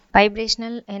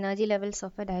Vibrational energy levels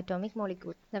of a diatomic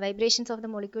molecule. The vibrations of the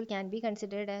molecule can be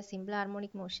considered as simple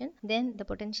harmonic motion. Then the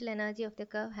potential energy of the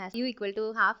curve has U equal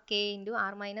to half K into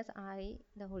R minus RI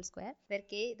the whole square, where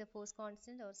K the force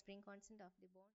constant or spring constant of the bond.